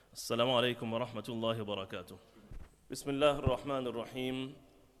Assalamu alaikum wa rahmatullahi wa barakatuh. Bismillah ar-Rahman ar-Rahim.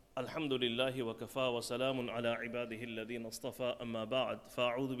 Alhamdulillahi wa kafa wa salamun ala ibadihi alladhina astafa amma ba'd.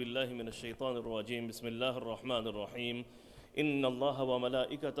 Fa'udhu billahi min ash-shaytan ar-rajim. Bismillah ar-Rahman ar-Rahim. Inna Allaha wa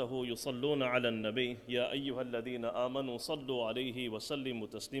malaikatahu yusalluna ala an-nabi. Ya ayyuha alladhina amanu sallu alayhi wa sallimu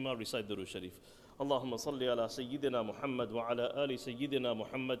taslima. Recite the Durood Sharif. Allahumma salli ala Sayyidina Muhammad wa ala ali Sayyidina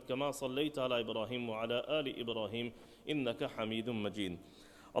Muhammad kama sallaita ala Ibrahim wa ala ali Ibrahim innaka Hamidun Majid.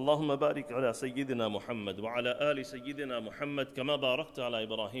 اللهم بارك على سيدنا محمد وعلى آل سيدنا محمد كما باركت على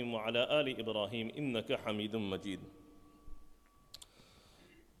إبراهيم وعلى آل إبراهيم إنك حميد مجيد.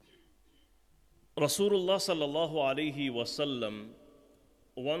 Rasulullah sallallahu alayhi wasallam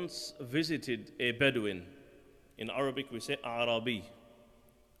once visited a Bedouin. In Arabic we say Arabi,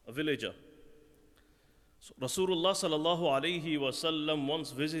 a villager. So Rasulullah sallallahu alayhi wasallam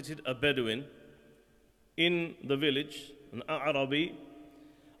once visited a Bedouin in the village, an Arabi.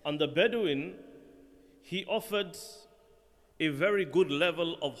 And the Bedouin, he offered a very good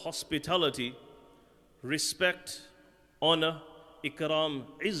level of hospitality, respect, honor, ikram,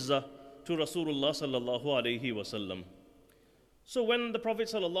 izzah to Rasulullah sallallahu alayhi wasallam. So when the Prophet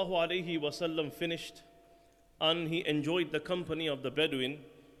sallallahu alayhi wasallam finished and he enjoyed the company of the Bedouin,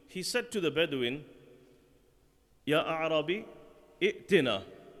 he said to the Bedouin, Ya A'rabi, i'tina,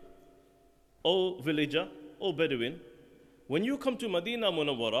 O villager, O Bedouin, when you come to Medina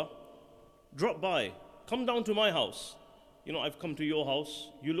Munawwara, drop by, come down to my house. You know, I've come to your house,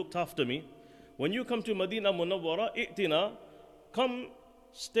 you looked after me. When you come to Medina Munawwara, i'tina, come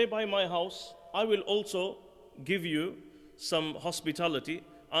stay by my house. I will also give you some hospitality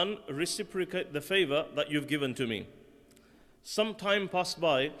and reciprocate the favor that you've given to me. Some time passed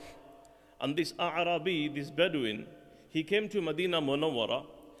by, and this A'rabi, this Bedouin, he came to Medina Munawwara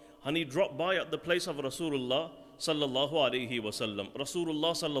and he dropped by at the place of Rasulullah sallallahu alayhi wasallam.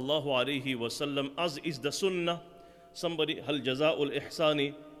 Rasulullah sallallahu alayhi wasallam, as is the sunnah, somebody, hal jaza'ul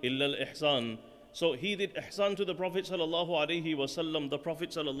ihsani illa al ihsan. So he did ihsan to the Prophet sallallahu alayhi wasallam. The Prophet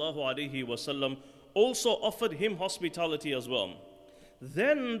sallallahu alayhi wasallam also offered him hospitality as well.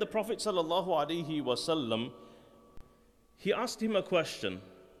 Then the Prophet sallallahu alayhi wasallam, he asked him a question.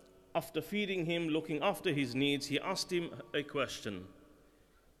 After feeding him, looking after his needs, he asked him a question.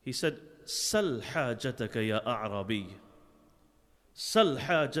 He said, Sal hajataka ya A'rabi. Sal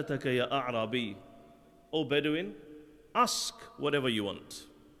hajataka ya A'rabi. O Bedouin, ask whatever you want.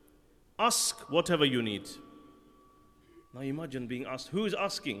 Ask whatever you need. Now imagine being asked. Who is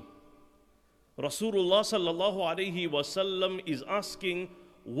asking? Rasulullah sallallahu alayhi wasallam is asking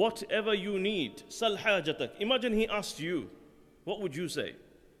whatever you need. Sal hajatak. Imagine he asked you. What would you say?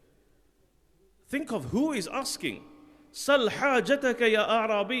 Think of who is asking. Sal hajataka ya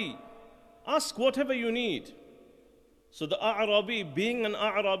A'rabi. Ask whatever you need. So the A'rabi, being an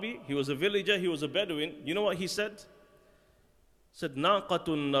A'rabi, he was a villager, he was a Bedouin. You know what he said? He said,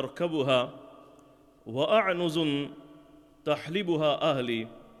 Naqatun narkabuha wa a'nuzun tahlibuha ahli.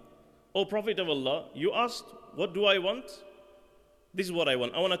 O Prophet of Allah, you asked, what do I want? This is what I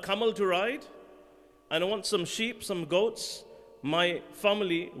want. I want a camel to ride, and I want some sheep, some goats. My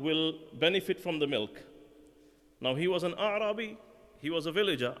family will benefit from the milk. Now he was an A'rabi, he was a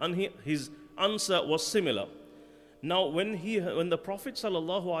villager, and his answer was similar. Now when the Prophet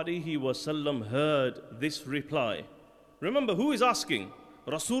sallallahu alaihi wasallam heard this reply, remember who is asking?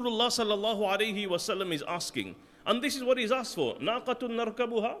 Rasulullah sallallahu alaihi wasallam is asking, and this is what he's asked for. Naqatun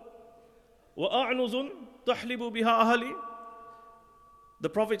narkabuha wa a'nuzun tahlibu biha ahli. The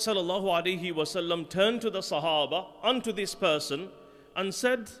Prophet sallallahu alaihi wasallam turned to the Sahaba and to this person and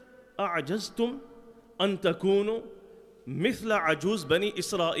said, A'jaztum an takunu mithla ajuz bani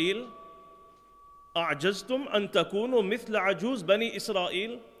Israel. A'jaztum an takunu mithla ajuz bani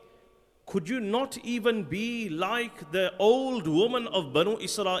Israel. Could you not even be like the old woman of Banu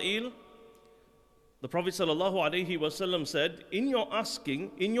Israel? The Prophet sallallahu alaihi wasallam said, in your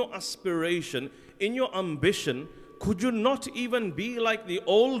asking, in your aspiration, in your ambition, could you not even be like the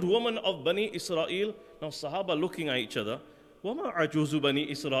old woman of Bani Israel? Now Sahaba looking at each other, Wama ajuzu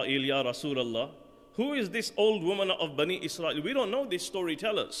Bani Israel ya Rasulullah? Who is this old woman of Bani Israel? We don't know this story,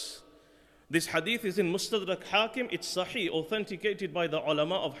 tell us. This hadith is in Mustadrak Hakim, it's Sahih, authenticated by the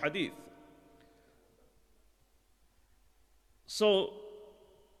ulama of hadith. So,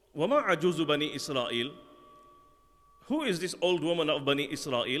 Wama ajuzu Bani Israel? Who is this old woman of Bani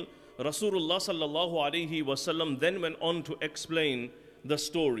Israel? Rasulullah sallallahu alayhi wasallam then went on to explain the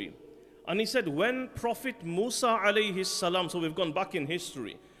story. And he said, when Prophet Musa alayhi salam, so we've gone back in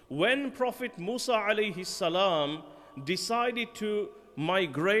history, when Prophet Musa alayhi salam decided to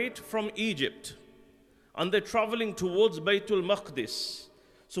migrate from Egypt, and they're traveling towards Baytul Maqdis.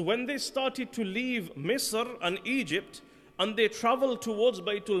 So when they started to leave Misr and Egypt and they traveled towards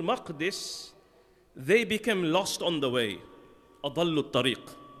Baytul Maqdis, they became lost on the way. Adallu tariq.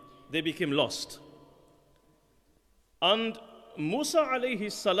 They became lost. And Musa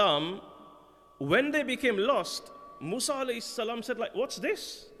alayhi salam, when they became lost, Musa alayhi salam said, like, what's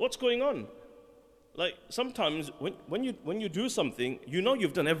this? What's going on? Like, sometimes when you do something, you know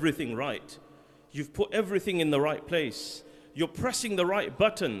you've done everything right. You've put everything in the right place. You're pressing the right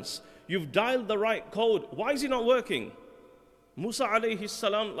buttons. You've dialed the right code. Why is it not working? Musa alayhi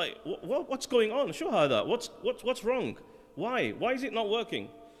salam, like, what's going on? Show her that. What's wrong? Why? Why is it not working?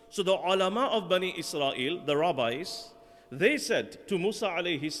 So the ulama of Bani Israel, the rabbis, they said to Musa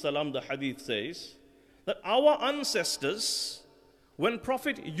alayhi salam, the hadith says, that our ancestors, when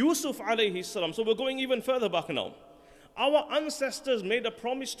Prophet Yusuf alayhi salam, so we're going even further back now, our ancestors made a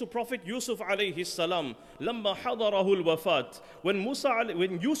promise to Prophet Yusuf alayhi salam, lamma hadarahu al-wafat, when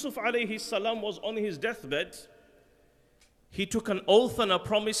Yusuf alayhi salam was on his deathbed, he took an oath and a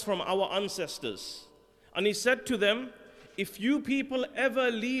promise from our ancestors. And he said to them, if you people ever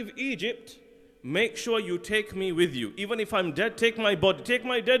leave Egypt, make sure you take me with you. Even if I'm dead, take my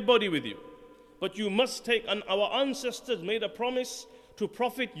dead body with you. But you must take, and our ancestors made a promise to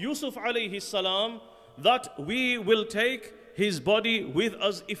Prophet Yusuf alayhi salam that we will take his body with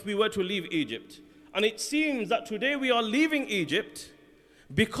us if we were to leave Egypt. And it seems that today we are leaving Egypt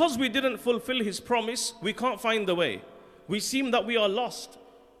because we didn't fulfill his promise. We can't find the way. We seem that we are lost,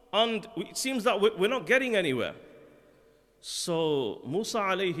 and it seems that we're not getting anywhere. So Musa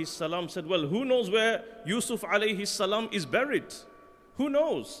alayhi salam said, well, who knows where Yusuf alayhi salam is buried? Who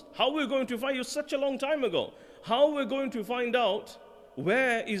knows? How we're going to find you such a long time ago? How we're going to find out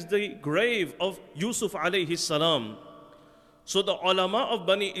where is the grave of Yusuf alayhi salam? So the ulama of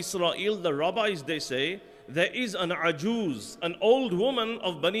Bani Israel, the rabbis, they say, there is an ajuz, an old woman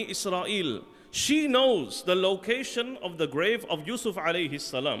of Bani Israel. She knows the location of the grave of Yusuf alayhi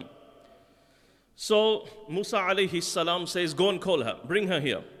salam. So Musa alayhi salam says, go and call her, bring her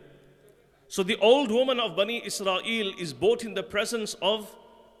here. So the old woman of Bani Israel is brought in the presence of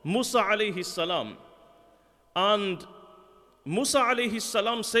Musa alayhi salam. And Musa alayhi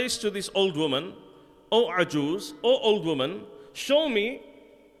salam says to this old woman, O ajuz, O old woman, show me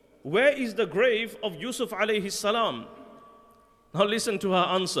where is the grave of Yusuf alayhi salam. Now listen to her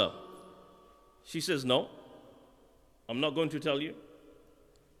answer. She says, no, I'm not going to tell you.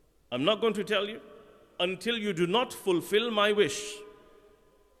 I'm not going to tell you until you do not fulfill my wish.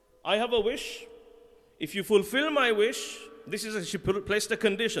 I have a wish. If you fulfill my wish, this is, she placed a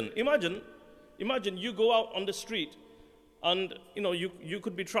condition. Imagine you go out on the street and you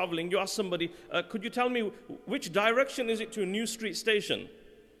could be traveling. You ask somebody, could you tell me which direction is it to New Street Station?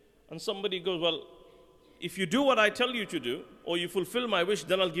 And somebody goes, well, if you do what I tell you to do, or you fulfill my wish,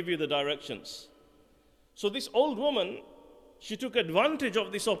 then I'll give you the directions. So this old woman, she took advantage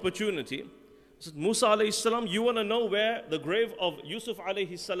of this opportunity. Said, Musa alayhi salam, you want to know where the grave of Yusuf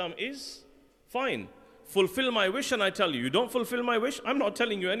alayhi salam is? Fine. Fulfill my wish and I tell you. You don't fulfill my wish, I'm not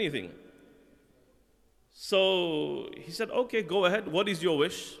telling you anything. So he said, okay, go ahead. What is your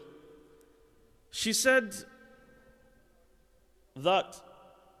wish? She said that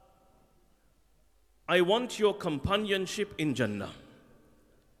I want your companionship in Jannah.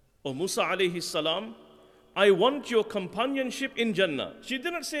 O Musa alayhi salam, I want your companionship in Jannah. She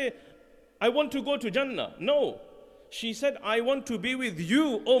didn't say, I want to go to Jannah. No. She said, I want to be with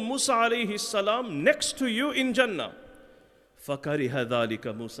you, O Musa alayhi salam, next to you in Jannah. فَكَرِهَ ذَلِكَ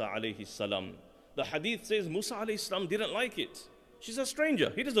مُوسَى alayhi salam. The hadith says Musa alayhi salam didn't like it. She's a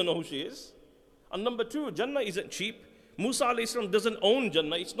stranger. He doesn't know who she is. And number two, Jannah isn't cheap. Musa alayhi salam doesn't own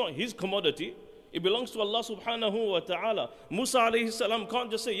Jannah. It's not his commodity. It belongs to Allah subhanahu wa ta'ala. Musa alayhi salam can't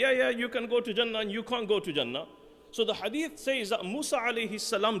just say, yeah, you can go to Jannah and you can't go to Jannah. So the hadith says that Musa alayhi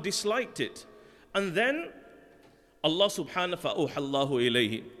salam disliked it. And then Allah subhanahu wa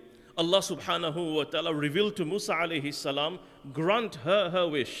ta'ala, Allah subhanahu wa ta'ala revealed to Musa alayhi salam, grant her her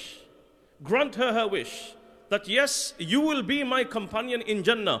wish. Grant her her wish. That yes, you will be my companion in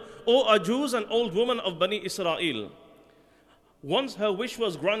Jannah, O Ajuz, an old woman of Bani Israel. Once her wish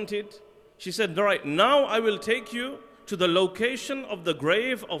was granted, she said, all right, now I will take you to the location of the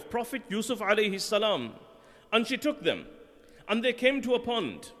grave of Prophet Yusuf alayhi salam. And she took them. And they came to a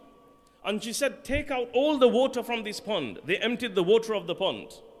pond. And she said, take out all the water from this pond. They emptied the water of the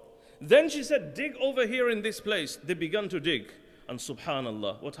pond. Then she said, dig over here in this place. They began to dig. And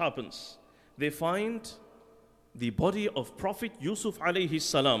subhanallah, what happens? They find the body of Prophet Yusuf alayhi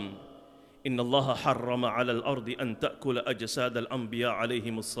salam. إن الله حرم على الأرض أن تأكل أجساد الأنبياء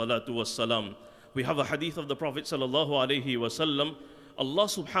عليهم الصلاة والسلام. We have a hadith of the Prophet sallallahu alayhi wasallam. Allah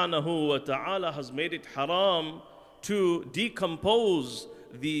subhanahu wa ta'ala has made it haram to decompose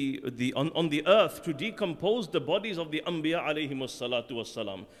on the earth, to decompose the bodies of the Anbiya alayhimus salatu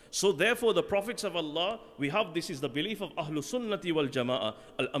wassalam. So therefore the prophets of Allah, we have, this is the belief of Ahlus Sunnati wal Jama'ah,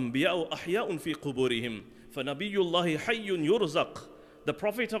 al-Anbiya'u ahya'un fi quburihim, fa nabiyullahi hayyun yurzaq. The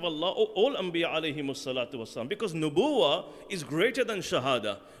Prophet of Allah, all Anbiya alayhimus salatu wassalam, because nubuwah is greater than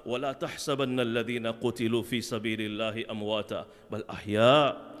shahada. وَلَا تَحْسَبَنَّ الَّذِينَ قُتِلُوا فِي سَبِيلِ اللَّهِ أَمْوَاتًا بَلْ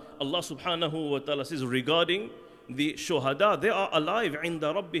أَحْيَاءٌ. Allah subhanahu wa ta'ala says regarding the shuhada, they are alive. عِنْدَ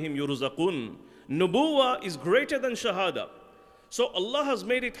رَبِّهِمْ يُرْزَقُونَ. Nubuwah is greater than shahada. So Allah has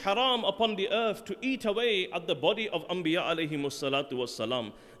made it haram upon the earth to eat away at the body of Anbiya alayhimus salatu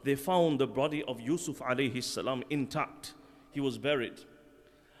wassalam. They found the body of Yusuf alayhi salam intact. He was buried.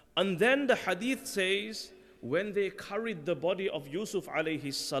 And then the hadith says, when they carried the body of Yusuf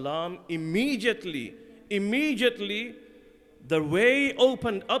alayhi salam, immediately, the way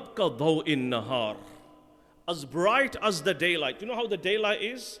opened up, in nahar, as bright as the daylight. You know how the daylight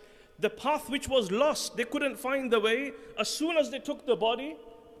is? The path which was lost, they couldn't find the way. As soon as they took the body,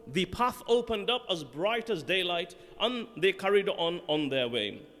 the path opened up as bright as daylight, and they carried on their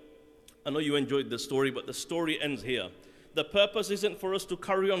way. I know you enjoyed the story, but the story ends here. The purpose isn't for us to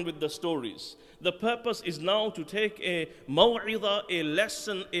carry on with the stories. The purpose is now to take a maw'idah, a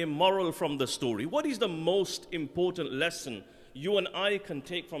lesson, a moral from the story. What is the most important lesson you and I can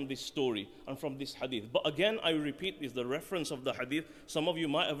take from this story and from this hadith? But again, I repeat this, the reference of the hadith. Some of you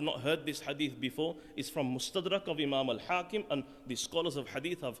might have not heard this hadith before. It's from Mustadrak of Imam al-Hakim, and the scholars of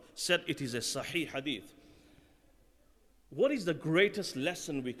hadith have said it is a sahih hadith. What is the greatest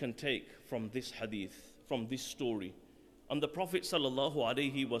lesson we can take from this hadith, from this story? And the Prophet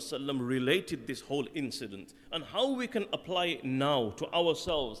ﷺ related this whole incident and how we can apply it now to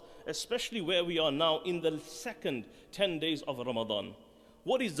ourselves, especially where we are now in the second 10 days of Ramadan.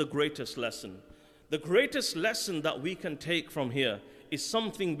 What is the greatest lesson? The greatest lesson that we can take from here is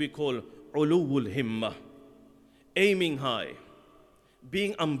something we call uluwul himmah, aiming high,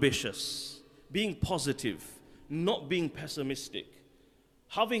 being ambitious, being positive, not being pessimistic,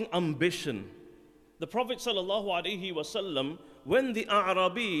 having ambition. The Prophet ﷺ, when the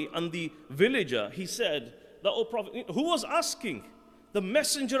A'rabi and the villager, he said that, oh Prophet, who was asking? The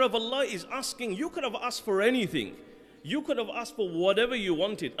Messenger of Allah is asking. You could have asked for anything. You could have asked for whatever you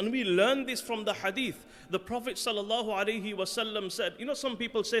wanted. And we learn this from the hadith. The Prophet ﷺ said, you know, some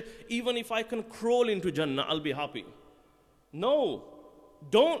people say, even if I can crawl into Jannah, I'll be happy. No,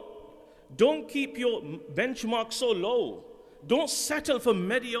 don't keep your benchmark so low. Don't settle for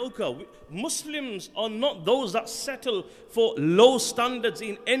mediocre. Muslims are not those that settle for low standards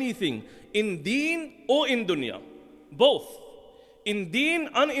in anything, in deen or in dunya. Both. In deen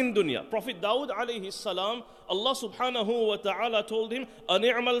and in dunya. Prophet Dawud alayhi salam, Allah subhanahu wa ta'ala told him,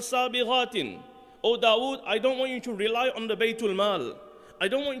 Ani'mal sabighatin. Oh Dawud, I don't want you to rely on the Baytul Mal. I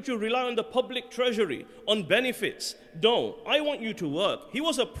don't want you to rely on the public treasury, on benefits. No, I want you to work. He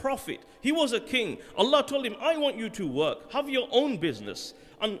was a prophet. He was a king. Allah told him, I want you to work. Have your own business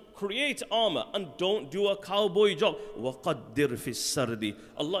and create armor and don't do a cowboy job. وَقَدِّرْ فِي السَّرْدِ.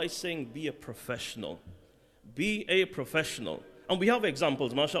 Allah is saying, be a professional. Be a professional. And we have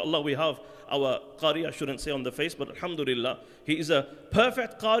examples, mashallah. We have our Qari, I shouldn't say on the face, but alhamdulillah, he is a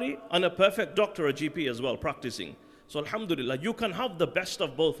perfect Qari and a perfect doctor, a GP as well, practicing. So alhamdulillah, you can have the best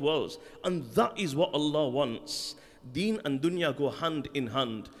of both worlds. And that is what Allah wants. Deen and dunya go hand in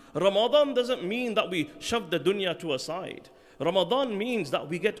hand. Ramadan doesn't mean that we shove the dunya to a side. Ramadan means that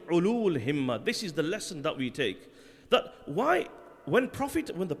we get ulul himmah. This is the lesson that we take. That why, when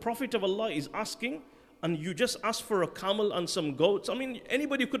the Prophet of Allah is asking, and you just ask for a camel and some goats, I mean,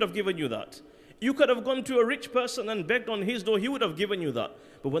 anybody could have given you that. You could have gone to a rich person and begged on his door, he would have given you that.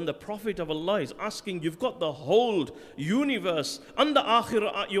 But when the Prophet of Allah is asking, you've got the whole universe and the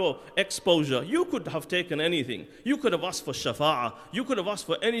akhirah at your exposure. You could have taken anything. You could have asked for shafa'ah. You could have asked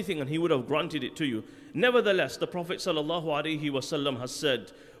for anything and he would have granted it to you. Nevertheless, the Prophet ﷺ has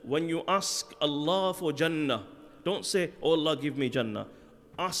said, when you ask Allah for Jannah, don't say, oh Allah, give me Jannah.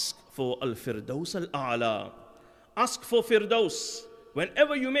 Ask for Al-Firdaus Al-A'la. Ask for Firdaus.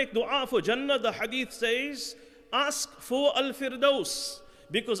 Whenever you make dua for Jannah, the hadith says, ask for Al-Firdaus.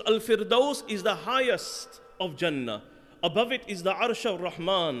 Because Al-Firdaus is the highest of Jannah. Above it is the Arsh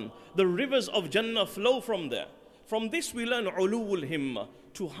al-Rahman. The rivers of Jannah flow from there. From this we learn uluwul himmah.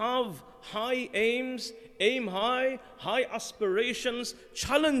 To have high aims, aim high, high aspirations,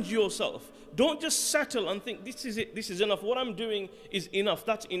 challenge yourself. Don't just settle and think, this is it, this is enough. What I'm doing is enough,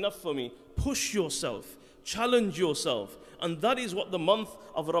 that's enough for me. Push yourself, challenge yourself. And that is what the month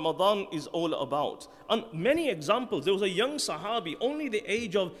of Ramadan is all about. And many examples. There was a young Sahabi, only the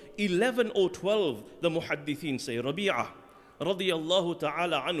age of 11 or 12, the Muhaddithin say, Rabi'ah, radiyallahu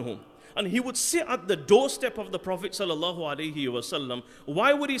ta'ala anhum. And he would sit at the doorstep of the Prophet sallallahu alaihi wasallam.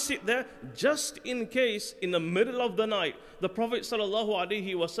 Why would he sit there? Just in case in the middle of the night, the Prophet sallallahu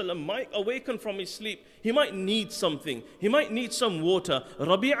alaihi wasallam might awaken from his sleep. He might need something. He might need some water.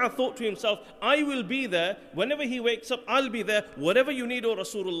 Rabi'ah thought to himself, I will be there. Whenever he wakes up, I'll be there. Whatever you need, O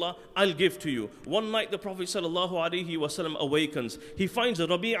Rasulullah, I'll give to you. One night the Prophet sallallahu alaihi wasallam awakens. He finds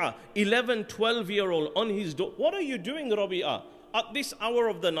Rabi'ah, 11, 12-year-old on his door. What are you doing, Rabi'ah? At this hour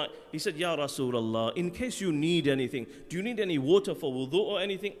of the night, he said, Ya Rasulullah, in case you need anything, do you need any water for wudu or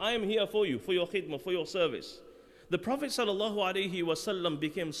anything? I am here for you, for your khidmah, for your service. The Prophet ﷺ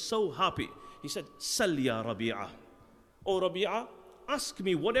became so happy. He said, Sal ya Rabi'ah. Oh Rabi'ah, ask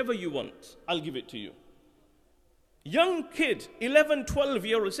me whatever you want, I'll give it to you. Young kid, 11,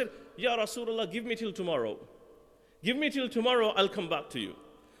 12-year-old, said, Ya Rasulullah, give me till tomorrow. Give me till tomorrow, I'll come back to you.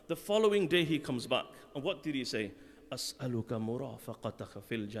 The following day he comes back. And what did he say? As'aluka murafaqataka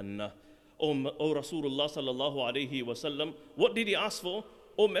fil jannah. O Rasulullah sallallahu alayhi wa sallam, what did he ask for?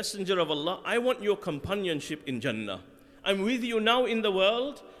 O Messenger of Allah, I want your companionship in Jannah. I'm with you now in the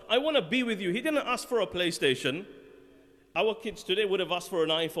world. I want to be with you. He didn't ask for a PlayStation. Our kids today would have asked for an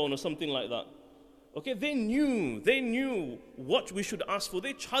iPhone or something like that. Okay, they knew what we should ask for.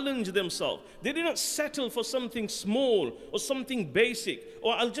 They challenged themselves. They didn't settle for something small or something basic,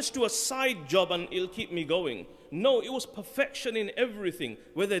 or I'll just do a side job and it'll keep me going. No, it was perfection in everything,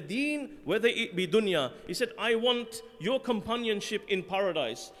 whether deen, whether it be dunya. He said, I want your companionship in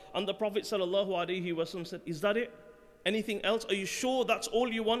paradise. And the Prophet ﷺ said, is that it? Anything else? Are you sure that's all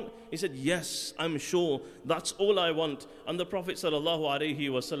you want? He said, yes, I'm sure. That's all I want. And the Prophet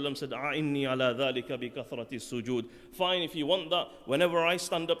ﷺ said, A'inni ala dhalika bi kathrati sujud. Fine, if you want that, whenever I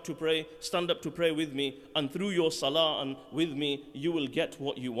stand up to pray with me, and through your salah and with me, you will get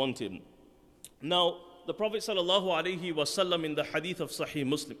what you wanted. Now, the Prophet ﷺ in the hadith of Sahih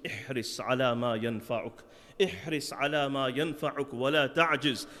Muslim, ihris ala ma yanfa'uk. Ihris ala ma yanfa'uk wa la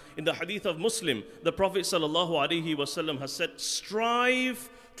ta'jiz. In the hadith of Muslim, the Prophet ﷺ has said, strive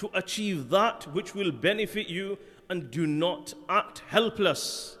to achieve that which will benefit you and do not act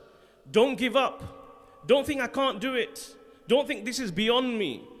helpless. Don't give up. Don't think I can't do it. Don't think this is beyond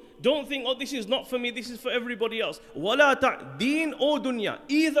me. Don't think, oh, this is not for me, this is for everybody else. Wala deen or dunya,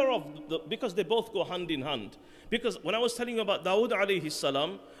 either of the, because they both go hand in hand. Because when I was telling you about Dawood alayhi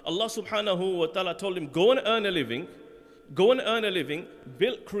salam, Allah subhanahu wa ta'ala told him, go and earn a living,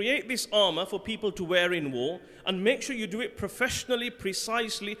 create this armor for people to wear in war, and make sure you do it professionally,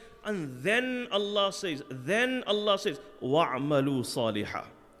 precisely, and then Allah says, wa'amalu salihah.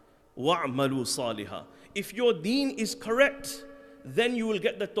 Wa'amalu salihah. If your deen is correct, then you will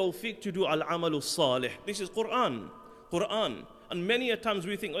get the tawfiq to do al-amalu salih. This is Quran. And many a times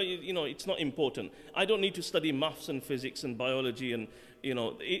we think, oh, it's not important. I don't need to study maths and physics and biology and,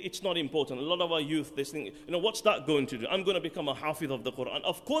 it's not important. A lot of our youth, they think, what's that going to do? I'm going to become a hafiz of the Quran.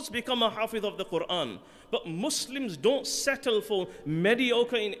 Of course, become a hafiz of the Quran. But Muslims don't settle for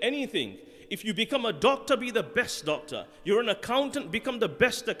mediocre in anything. If you become a doctor, be the best doctor. You're an accountant, become the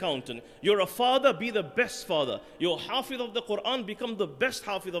best accountant. You're a father, be the best father. You're a hafiz of the Quran, become the best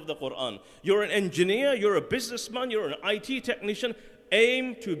hafiz of the Quran. You're an engineer, you're a businessman, you're an IT technician.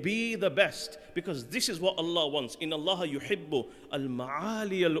 Aim to be the best, because this is what Allah wants. In Allah yuhibbu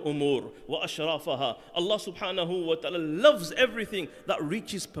al-ma'ali al-umur wa ashrafaha. Allah subhanahu wa ta'ala loves everything that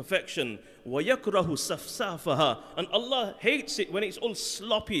reaches perfection. Wa yakrahu safsafaha. And Allah hates it when it's all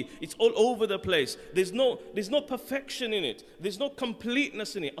sloppy, it's all over the place. There's no perfection in it. There's no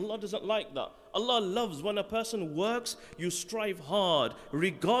completeness in it. Allah doesn't like that. Allah loves when a person works, you strive hard,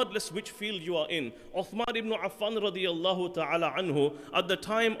 regardless which field you are in. Uthman ibn Affan radiyallahu ta'ala anhu, at the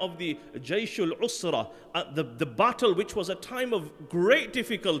time of the Jayshul Usra, at the battle which was a time of great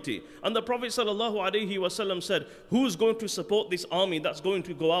difficulty, and the Prophet sallallahu alaihi wasallam said, who's going to support this army that's going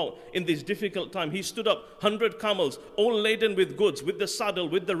to go out in this difficult time? He stood up, 100 camels, all laden with goods, with the saddle,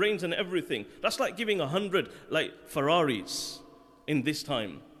 with the reins and everything. That's like giving 100 Ferraris in this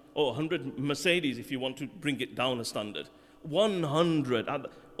time. Or 100 Mercedes if you want to bring it down a standard. 100.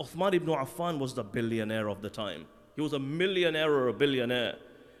 Uthman ibn Affan was the billionaire of the time. He was a millionaire or a billionaire.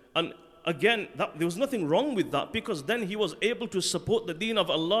 And again, there was nothing wrong with that, because then he was able to support the deen of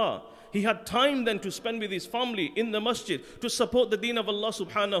Allah. He had time then to spend with his family in the masjid to support the deen of Allah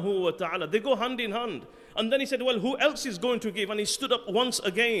subhanahu wa ta'ala. They go hand in hand. And then he said, well, who else is going to give? And he stood up once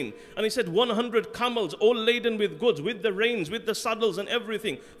again and he said, 100 camels all laden with goods, with the reins, with the saddles and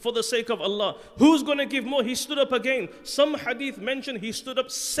everything for the sake of Allah. Who's going to give more? He stood up again. Some hadith mention he stood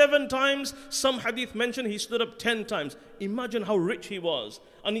up 7 times. Some hadith mention he stood up 10 times. Imagine how rich he was.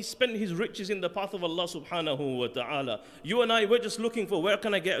 And he spent his riches in the path of Allah subhanahu wa ta'ala. You and I, we're just looking for where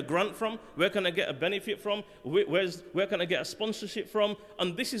can I get a grant from? Where can I get a benefit from? Where can I get a sponsorship from?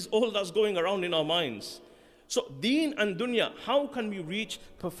 And this is all that's going around in our minds. So deen and dunya, how can we reach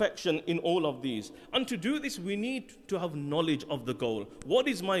perfection in all of these? And to do this, we need to have knowledge of the goal. What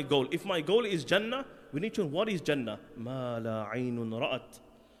is my goal? If my goal is Jannah, we need to know what is Jannah. Ma la aynun ra'at.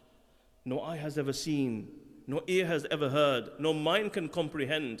 No eye has ever seen. No ear has ever heard, no mind can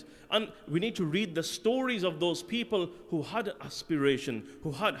comprehend. And we need to read the stories of those people who had aspiration,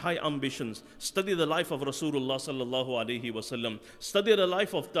 who had high ambitions. Study the life of Rasulullah sallallahu alaihi wasallam. Study the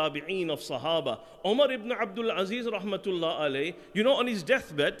life of Tabi'een, of Sahaba. Umar ibn Abdul Aziz rahmatullah alayh, you know, on his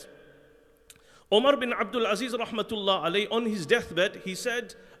deathbed, Umar bin Abdul Aziz rahmatullah alayh, on his deathbed, he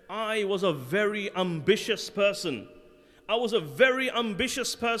said, I was a very ambitious person. I was a very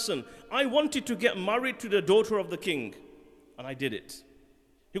ambitious person. I wanted to get married to the daughter of the king. And I did it.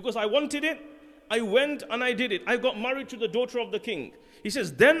 Because I wanted it, I went and I did it. I got married to the daughter of the king. He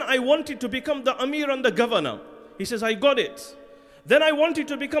says, then I wanted to become the Amir and the governor. He says, I got it. Then I wanted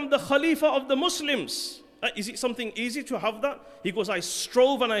to become the Khalifa of the Muslims. Is it something easy to have that? He goes, I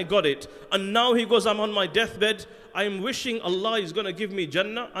strove and I got it. And now he goes, I'm on my deathbed. I'm wishing Allah is going to give me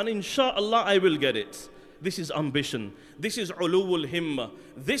Jannah. And inshallah, I will get it. This is ambition. This is ulul himma.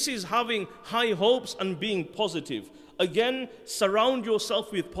 This is having high hopes and being positive. Again, surround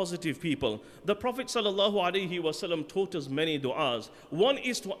yourself with positive people. The Prophet ﷺ taught us many du'as. One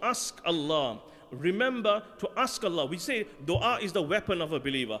is to ask Allah. Remember to ask Allah. We say dua is the weapon of a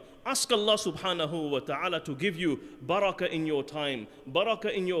believer. Ask Allah subhanahu wa ta'ala to give you barakah in your time,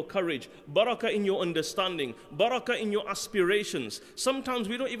 barakah in your courage, barakah in your understanding, barakah in your aspirations. Sometimes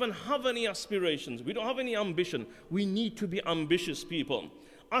we don't even have any aspirations. We don't have any ambition. We need to be ambitious people.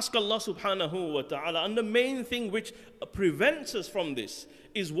 Ask Allah subhanahu wa ta'ala. And the main thing which prevents us from this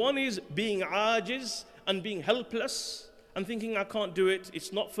is, one is being ajiz and being helpless and thinking I can't do it,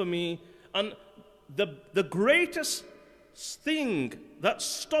 it's not for me. And the greatest thing that's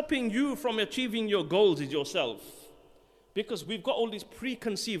stopping you from achieving your goals is yourself. Because we've got all these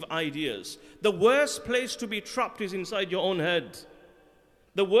preconceived ideas. The worst place to be trapped is inside your own head.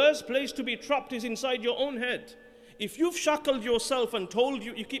 The worst place to be trapped is inside your own head. If you've shackled yourself and told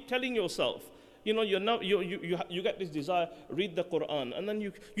you keep telling yourself, you know, you get this desire, read the Quran, and then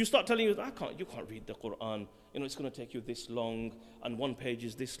you start telling yourself, you can't read the Quran. You know, it's going to take you this long, and one page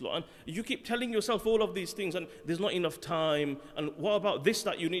is this long. And you keep telling yourself all of these things, and there's not enough time, and what about this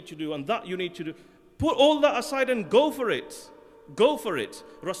that you need to do, and that you need to do. Put all that aside and go for it. Go for it.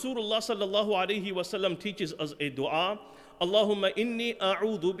 Rasulullah sallallahu alayhi wa sallam teaches us a dua. Allahumma inni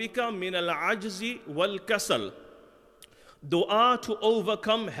a'udhu bika min al-ajzi wal-kasal. Dua to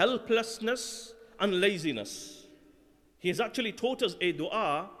overcome helplessness and laziness. He has actually taught us a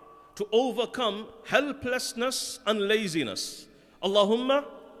dua to overcome helplessness and laziness. Allahumma,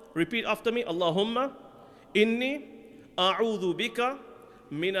 repeat after me, Allahumma inni a'udhu bika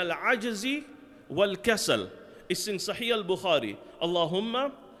min al-ajzi wal-kasal. It's in Sahih al-Bukhari.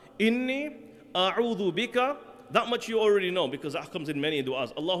 Allahumma inni a'udhu bika. That much you already know because that comes in many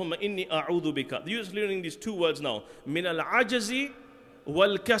du'as. Allahumma inni a'udhu bika. You're just learning these two words now. Min al-ajzi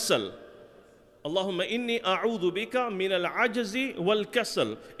wal-kasal. Allahumma inni a'udhu bika min al-ajzi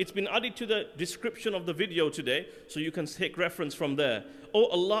wal-kasal. It's been added to the description of the video today, so you can take reference from there. Oh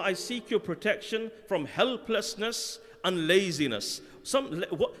Allah, I seek your protection from helplessness and laziness.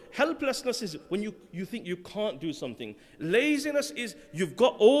 Helplessness is when you think you can't do something. Laziness is you've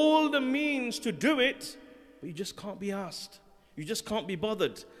got all the means to do it, but you just can't be asked. You just can't be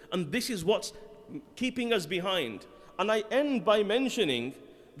bothered. And this is what's keeping us behind. And I end by mentioning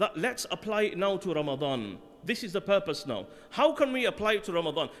that let's apply it now to Ramadan. This is the purpose now. How can we apply it to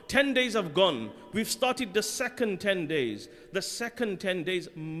Ramadan? 10 days have gone. We've started the second 10 days. The second 10 days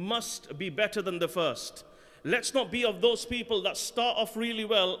must be better than the first. Let's not be of those people that start off really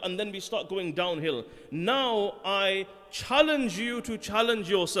well and then we start going downhill. Now I challenge you to challenge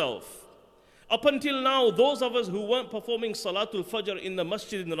yourself. Up until now, those of us who weren't performing Salatul Fajr in the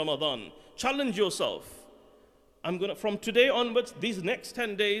masjid in Ramadan, challenge yourself. From today onwards, these next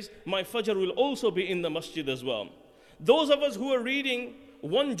 10 days, my Fajr will also be in the masjid as well. Those of us who are reading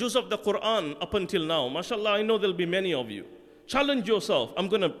one juz of the Quran up until now, mashallah, I know there'll be many of you. Challenge yourself. I'm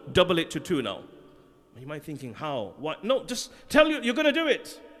going to double it to 2 now. You might be thinking, how? What? No, just tell you're going to do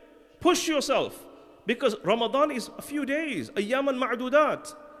it. Push yourself. Because Ramadan is a few days. Ayyaman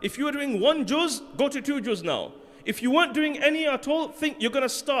ma'dudat. If you are doing 1 juz, go to 2 juz now. If you weren't doing any at all, think you're going to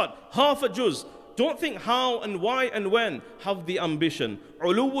start half a juz. Don't think how and why and when. Have the ambition.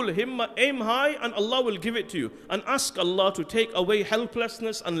 Ulul himma, aim high and Allah will give it to you. And ask Allah to take away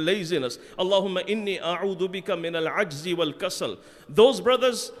helplessness and laziness. Allahumma inni a'udhu bika min al-ajzi wal-kasal. Those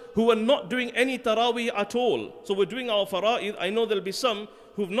brothers who are not doing any taraweeh at all. So we're doing our fara'id. I know there'll be some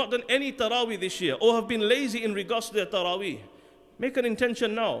who've not done any taraweeh this year or have been lazy in regards to their taraweeh. Make an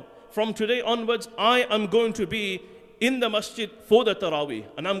intention now. From today onwards, I am going to be in the masjid for the taraweeh.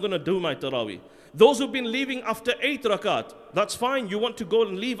 And I'm going to do my taraweeh. Those who've been leaving after 8 rakat, that's fine. You want to go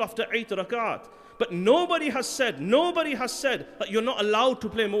and leave after 8 rakat. But nobody has said that you're not allowed to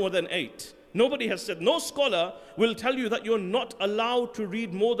play more than 8. Nobody has said. No scholar will tell you that you're not allowed to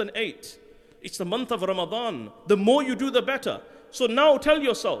read more than 8. It's the month of Ramadan. The more you do, the better. So now tell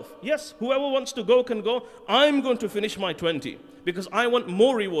yourself, yes, whoever wants to go can go. I'm going to finish my 20 because I want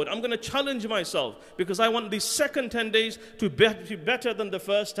more reward. I'm going to challenge myself because I want the second 10 days to be better than the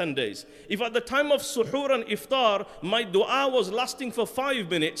first 10 days. If at the time of suhoor and iftar, my dua was lasting for 5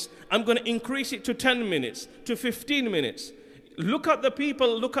 minutes, I'm going to increase it to 10 minutes, to 15 minutes. Look at the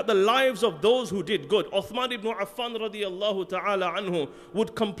people, look at the lives of those who did good. Uthman ibn Affan radiyallahu ta'ala anhu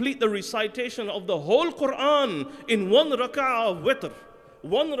would complete the recitation of the whole Quran in 1 rak'ah of witr.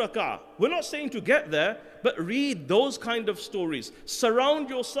 1 rak'ah. We're not saying to get there, but read those kind of stories. Surround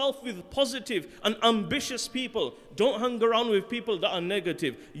yourself with positive and ambitious people. Don't hang around with people that are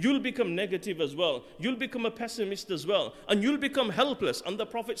negative. You'll become negative as well. You'll become a pessimist as well. And you'll become helpless. And the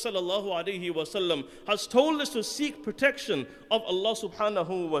Prophet ﷺ has told us to seek protection of Allah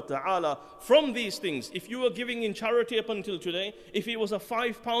subhanahu wa ta'ala from these things. If you were giving in charity up until today, if it was a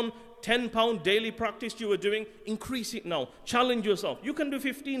 £5, £10 daily practice you were doing, increase it now. Challenge yourself. You can do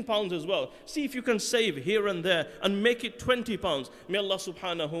 £15 as well. See if you can save here and there and make it £20. May Allah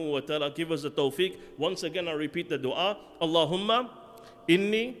subhanahu wa ta'ala give us the tawfiq. Once again, I repeat the dua. Allahumma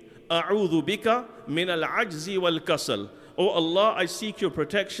inni a'udhu bika min al-ajzi wal-kasal. Oh Allah, I seek your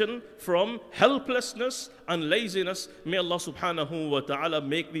protection from helplessness and laziness. May Allah subhanahu wa ta'ala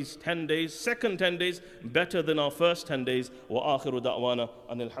make these 10 days, second 10 days, better than our first 10 days. Wa akhiru da'wana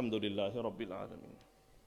anil hamdulillahi rabbil alameen.